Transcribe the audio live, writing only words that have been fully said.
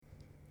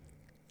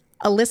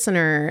A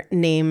listener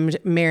named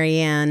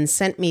Marianne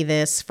sent me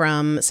this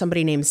from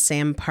somebody named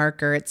Sam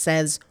Parker. It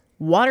says,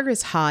 water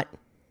is hot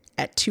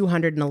at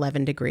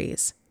 211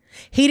 degrees.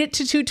 Heat it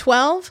to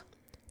 212,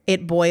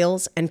 it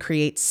boils and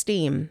creates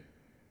steam.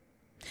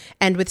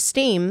 And with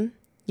steam,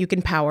 you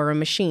can power a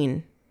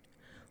machine.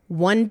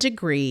 1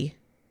 degree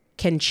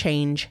can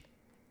change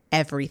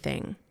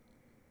everything.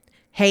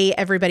 Hey,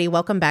 everybody,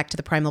 welcome back to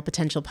the Primal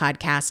Potential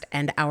Podcast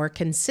and our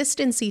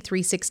Consistency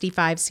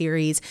 365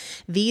 series.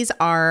 These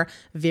are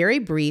very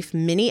brief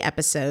mini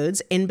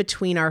episodes in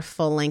between our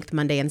full-length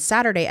Monday and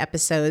Saturday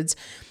episodes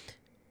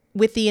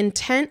with the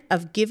intent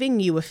of giving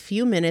you a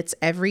few minutes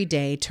every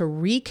day to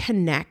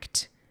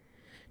reconnect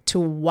to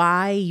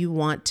why you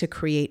want to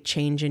create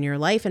change in your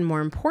life and,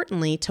 more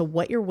importantly, to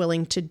what you're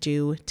willing to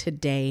do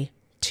today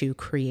to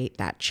create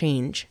that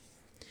change.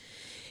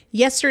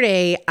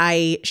 Yesterday,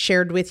 I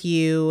shared with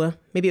you,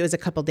 maybe it was a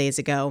couple days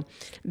ago,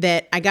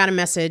 that I got a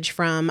message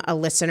from a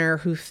listener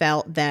who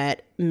felt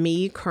that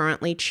me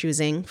currently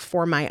choosing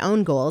for my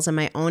own goals and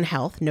my own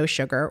health, no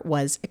sugar,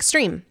 was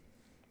extreme.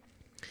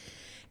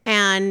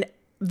 And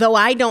though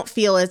I don't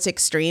feel it's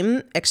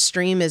extreme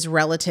is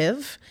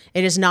relative.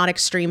 It is not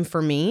extreme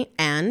for me,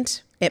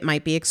 and it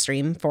might be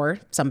extreme for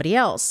somebody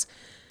else.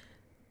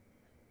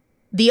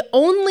 The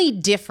only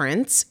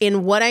difference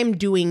in what I'm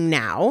doing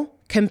now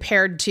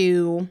compared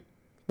to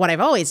what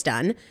I've always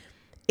done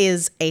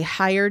is a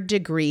higher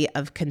degree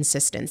of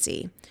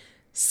consistency.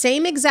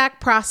 Same exact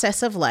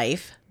process of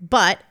life,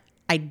 but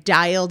I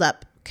dialed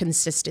up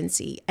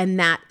consistency. And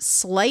that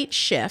slight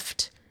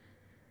shift,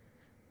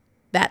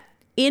 that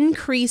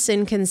increase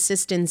in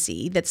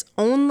consistency that's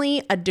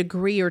only a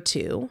degree or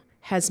two,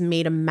 has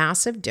made a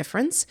massive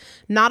difference,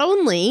 not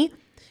only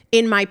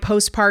in my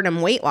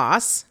postpartum weight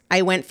loss.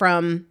 I went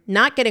from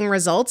not getting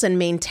results and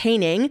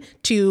maintaining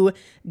to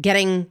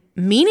getting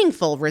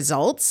meaningful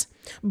results.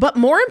 But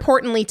more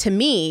importantly to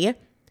me,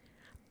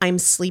 I'm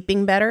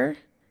sleeping better.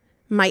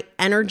 My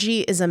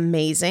energy is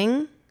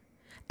amazing.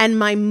 And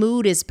my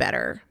mood is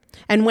better.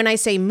 And when I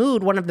say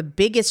mood, one of the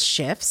biggest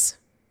shifts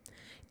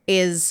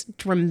is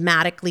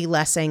dramatically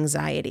less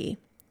anxiety.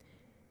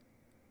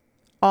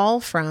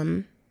 All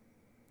from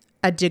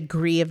a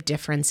degree of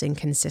difference in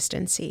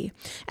consistency.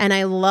 And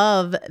I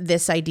love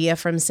this idea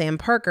from Sam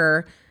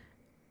Parker,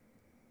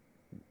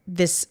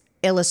 this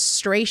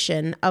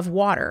illustration of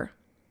water.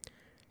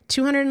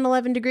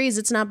 211 degrees,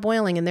 it's not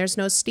boiling and there's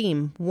no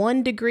steam.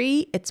 1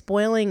 degree, it's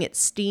boiling,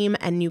 it's steam,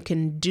 and you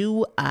can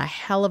do a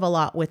hell of a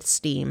lot with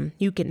steam.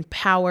 You can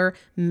power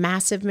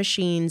massive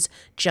machines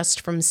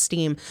just from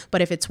steam.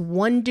 But if it's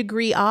 1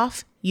 degree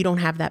off, you don't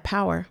have that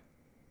power.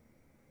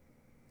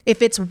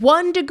 If it's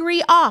 1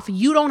 degree off,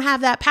 you don't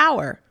have that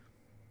power.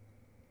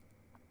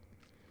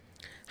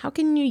 How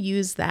can you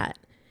use that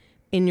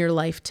in your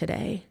life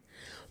today?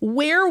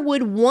 Where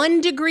would 1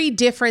 degree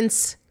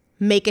difference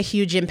make a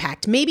huge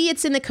impact? Maybe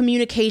it's in the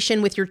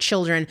communication with your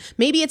children.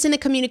 Maybe it's in the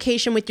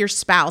communication with your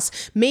spouse.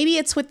 Maybe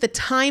it's with the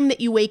time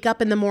that you wake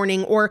up in the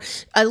morning, or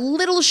a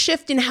little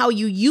shift in how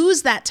you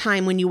use that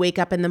time when you wake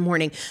up in the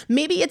morning.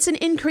 Maybe it's an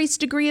increased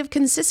degree of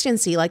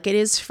consistency like it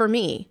is for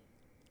me.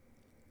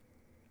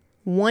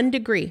 1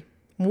 degree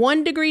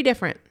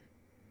different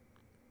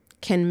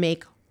can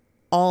make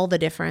all the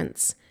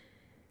difference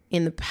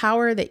in the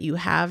power that you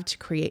have to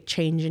create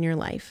change in your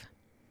life.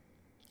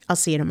 I'll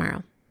see you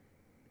tomorrow.